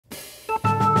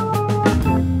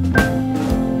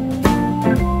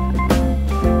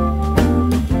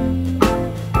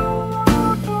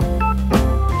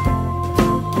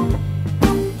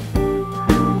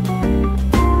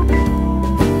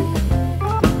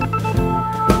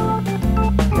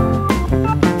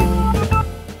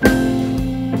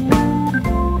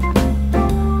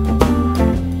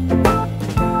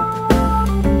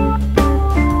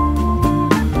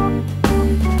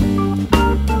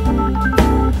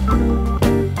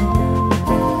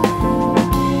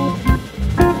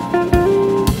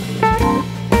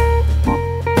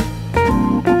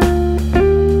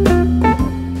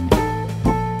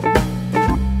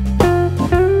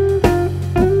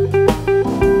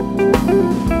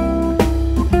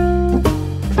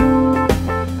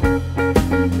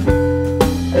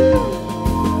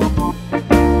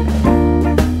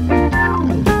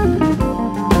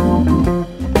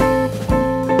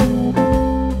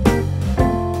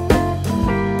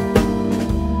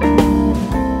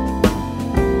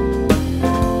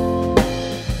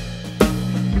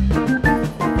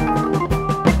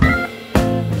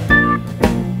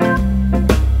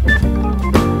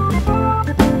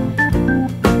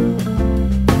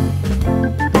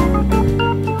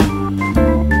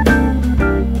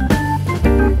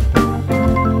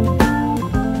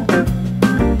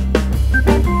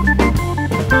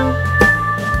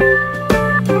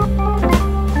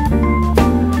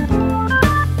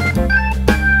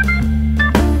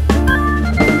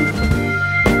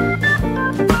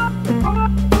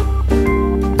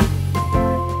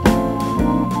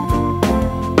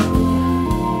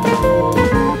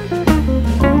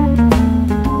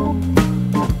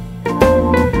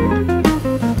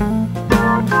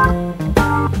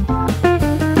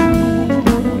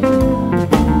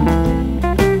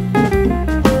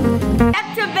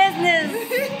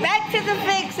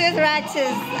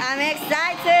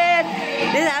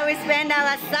This is how we spend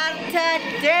our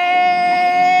Saturday.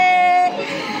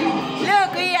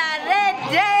 Look, we are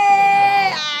ready.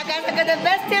 Guys, I got the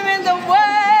best team in the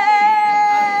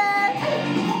world.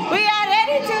 We are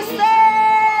ready to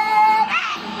serve.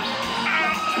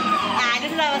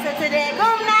 This is our Saturday.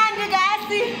 Come on, you guys.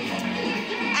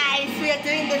 We are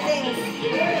doing the things.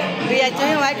 We are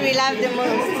doing what we love the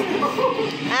most.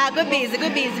 Good busy,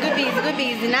 good busy, good busy, good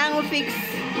busy. Now we fix.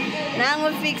 Now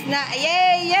we fix. Now,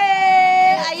 yeah,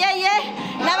 yeah, yeah, yeah.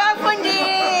 Now we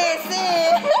finish.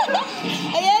 Yeah,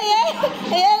 yeah,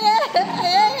 yeah, yeah,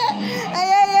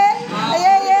 yeah,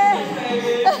 yeah, yeah.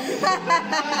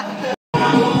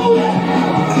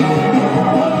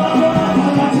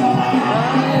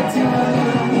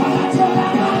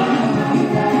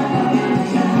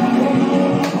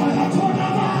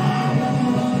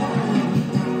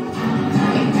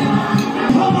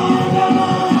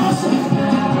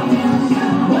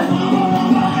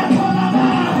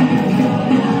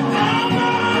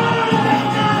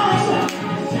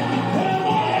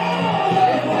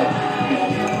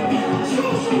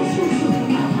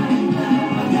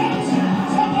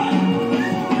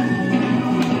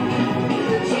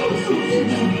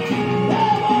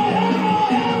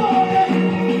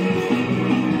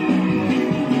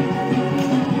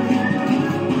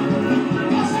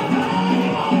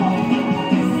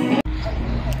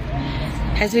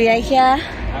 As we are here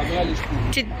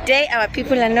today, our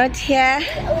people are not here,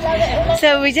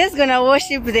 so we're just gonna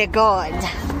worship the God.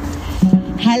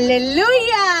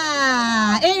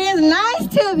 Hallelujah! It is nice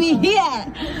to be here.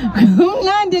 I'm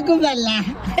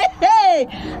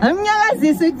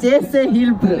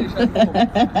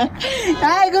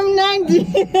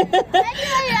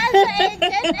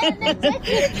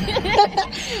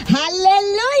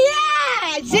Hallelujah!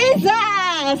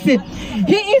 Jesus!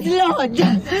 He is Lord.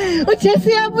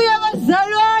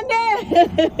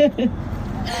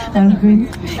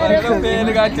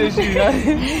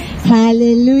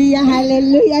 Hallelujah,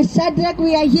 hallelujah. Shadrach,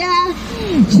 we are here.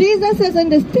 Jesus is on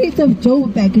the streets of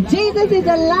Joburg. Jesus is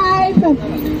alive.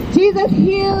 Jesus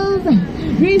heals,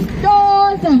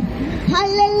 restores.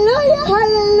 Hallelujah,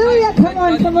 hallelujah. Come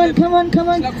on, come on, come on, come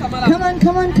on. Come on,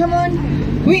 come on, come on.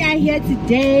 We are here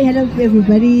today. Hello,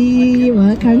 everybody.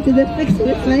 Welcome to The Fix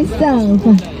with myself,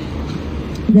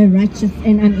 The Righteous,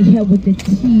 and I'm here with the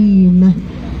team.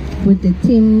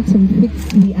 Team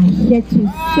Fix. We are here to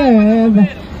serve.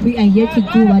 We are here to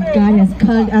do what God has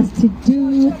called us to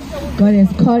do. God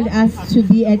has called us to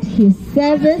be at His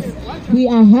service. We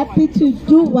are happy to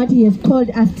do what He has called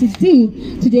us to do.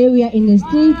 Today we are in the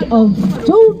street of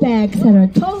Joburg,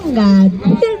 Saratonga,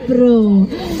 Pilbro,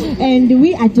 and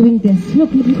we are doing this.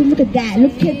 Look at that.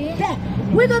 Look at that.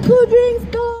 We got cool drinks,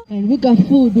 go. And we got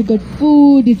food. We got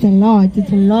food. It's a lot.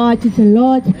 It's a lot. It's a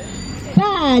lot.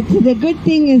 But the good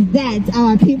thing is that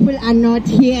our people are not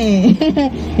here.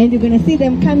 And you're going to see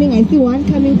them coming. I see one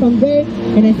coming from there,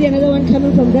 and I see another one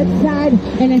coming from that side,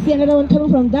 and I see another one coming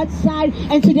from that side.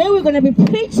 And today we're going to be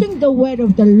preaching the word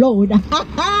of the Lord.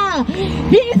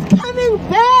 He is coming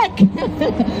back.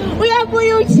 We are for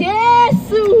you,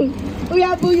 Jesus. We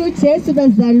are for you, Jesus.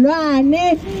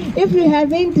 If you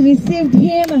haven't received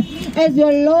Him as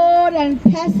your Lord and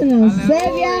personal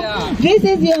Savior, this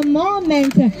is your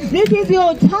moment. This is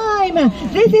your time.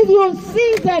 This is your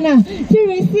season to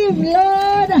receive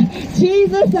Lord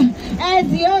Jesus as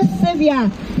your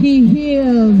Savior. He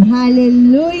heals.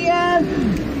 Hallelujah.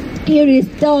 He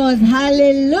restores.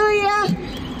 Hallelujah.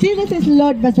 Jesus is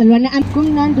Lord Basalwane.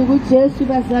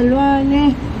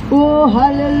 Oh,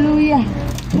 hallelujah.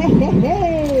 Hey, hey,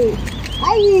 hey.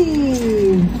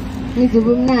 It's the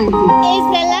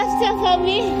laughter for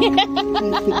me.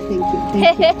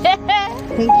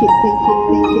 Thank you.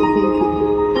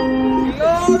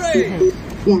 Yeah.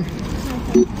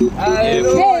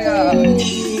 Hallelujah.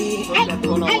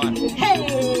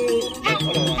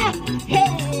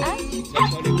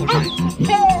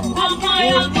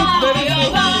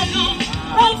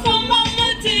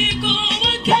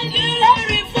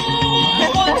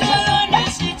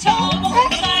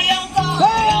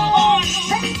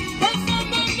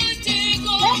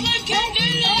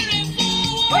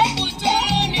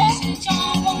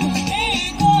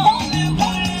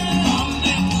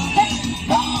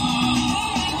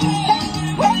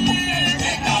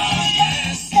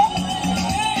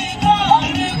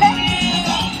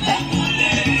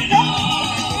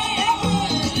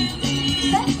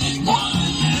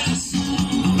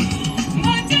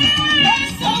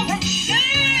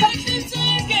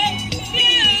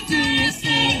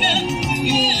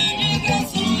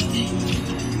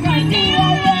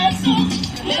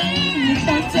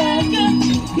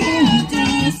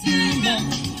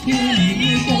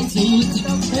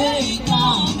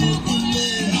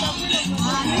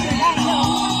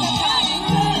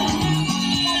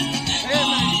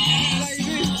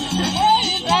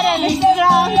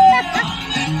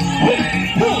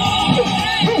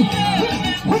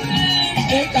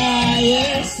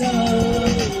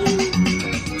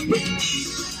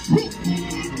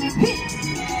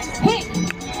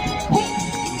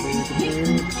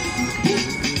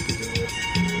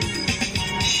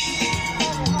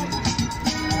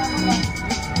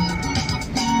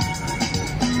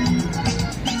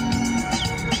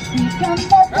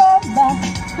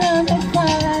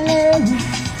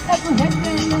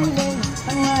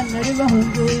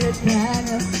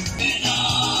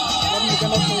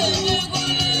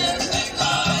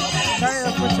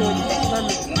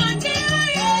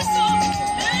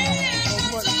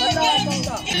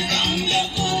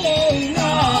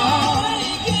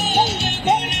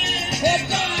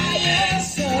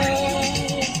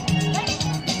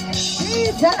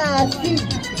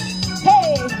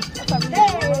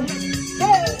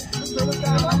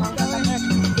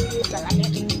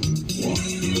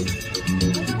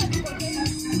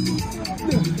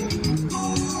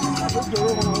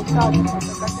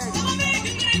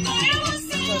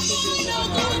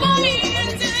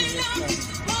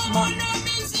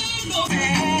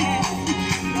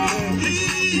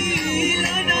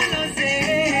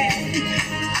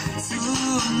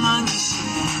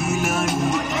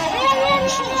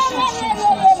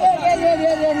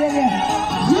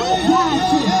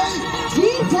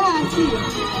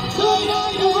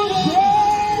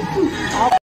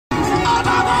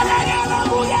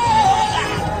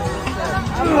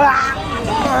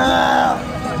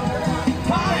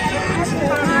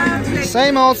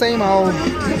 Same old, same old.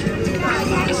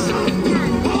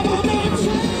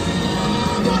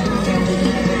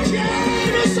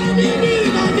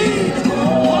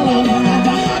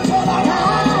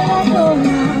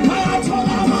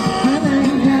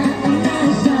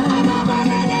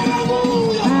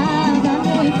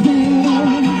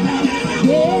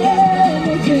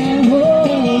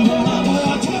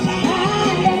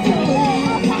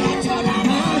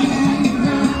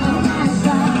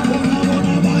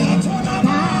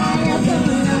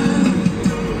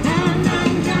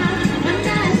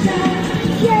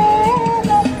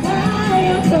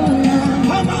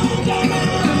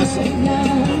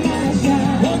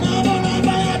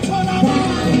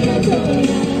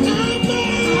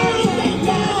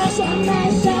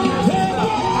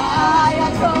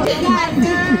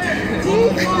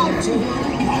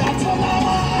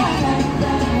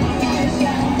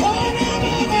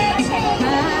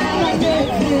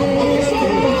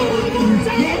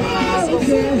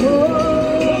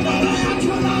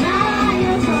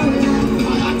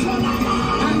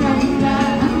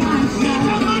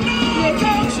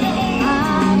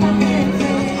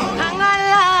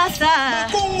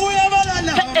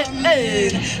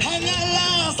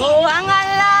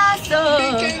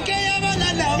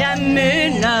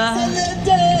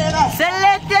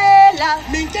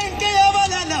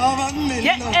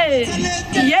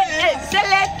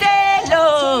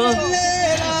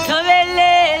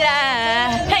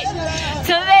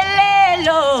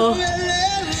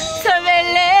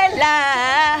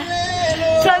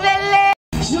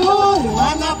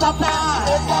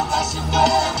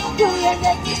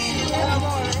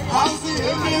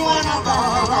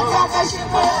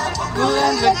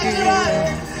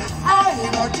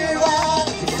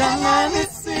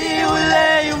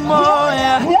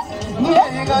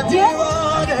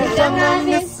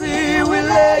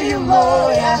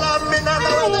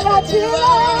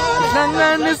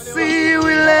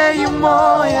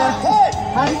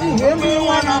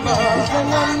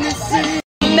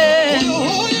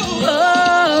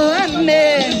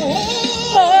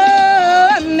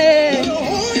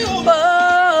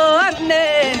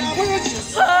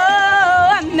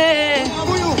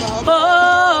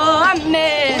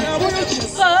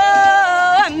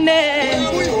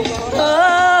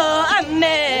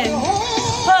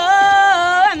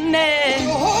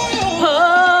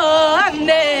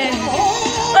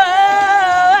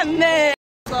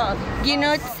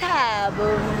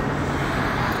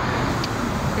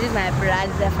 This is my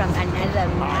brother from another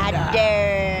mother.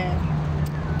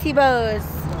 T-Boss.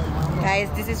 Guys,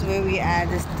 this is where we are,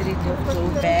 the street of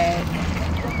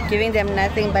Joburg. Giving them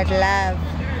nothing but love.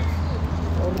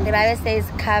 The Bible says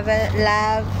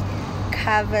love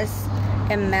covers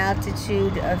a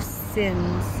multitude of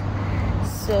sins.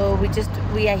 So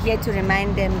we are here to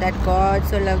remind them that God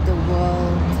so loved the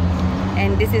world,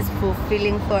 and this is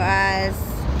fulfilling for us.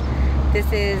 This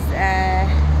is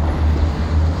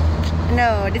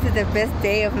the best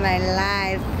day of my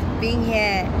life. being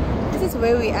here. This is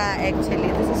where we are actually.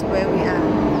 This is where we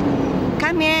are.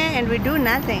 Come here and we do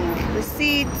nothing. We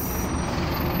sit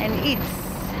and eat.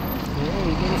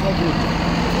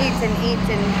 Eat and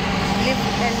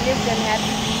live and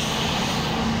happy.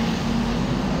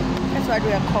 That's what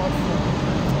we are called for.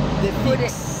 The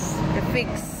fix. The fix.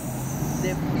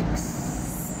 The fix.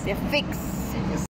 The fix.